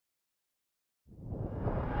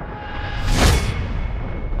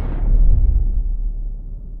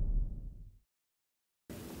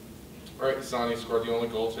All right, Asani scored the only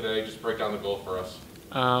goal today. Just break down the goal for us.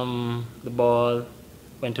 The ball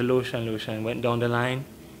went to Lucian. Lucian went down the line,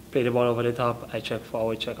 played the ball over the top. I check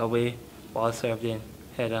forward, check away. Ball served in,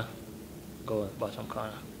 header, goal, bottom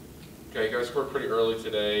corner. Okay, you guys scored pretty early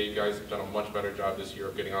today. You guys have done a much better job this year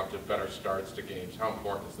of getting off to better starts to games. How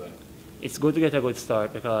important is that? It's good to get a good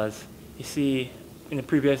start because, you see, in the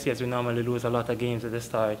previous years we normally lose a lot of games at the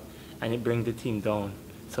start and it brings the team down.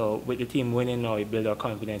 So with the team winning now, we build our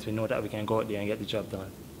confidence. We know that we can go out there and get the job done.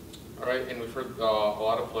 All right, and we've heard a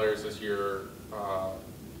lot of players this year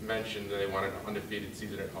mention that they want an undefeated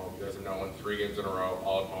season at home. You guys have now won 3 games in a row,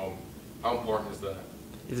 all at home. How important is that?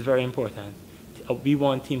 It's very important. We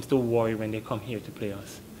want teams to worry when they come here to play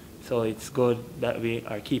us. So it's good that we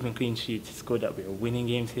are keeping clean sheets. It's good that we are winning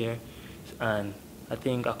games here. And I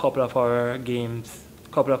think a couple of our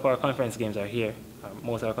conference games are here.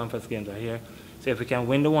 Most of our conference games are here. So if we can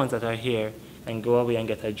win the ones that are here and go away and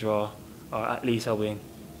get a draw, or at least a win,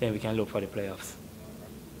 then we can look for the playoffs.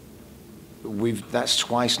 That's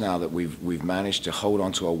twice now that we've managed to hold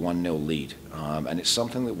on to a 1-0 lead, and it's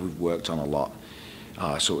something that we've worked on a lot.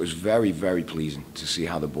 So it was very, very pleasing to see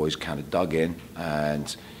how the boys kind of dug in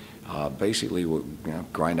and basically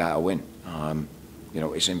grind out a win.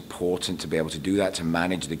 It's important to be able to do that, to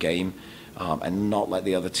manage the game, and not let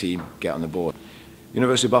the other team get on the board.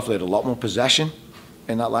 University of Buffalo had a lot more possession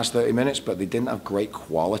in that last 30 minutes, but they didn't have great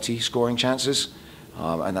quality scoring chances,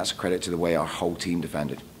 and that's a credit to the way our whole team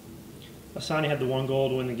defended. Asani had the 1 goal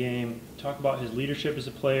to win the game. Talk about his leadership as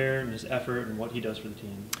a player and his effort and what he does for the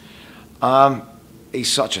team. He's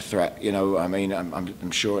such a threat, I mean,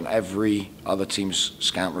 I'm sure in every other team's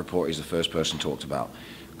scout report he's the first person talked about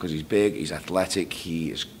because he's big, he's athletic, he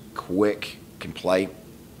is quick, can play.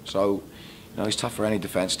 So, he's tough for any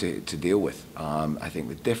defense to deal with. I think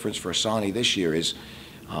the difference for Asani this year is,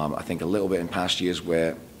 I think a little bit in past years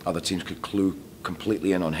where other teams could clue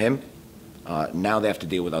completely in on him. Now they have to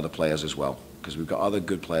deal with other players as well because we've got other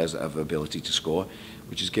good players that have the ability to score,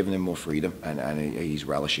 which has given him more freedom and he's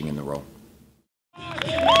relishing in the role.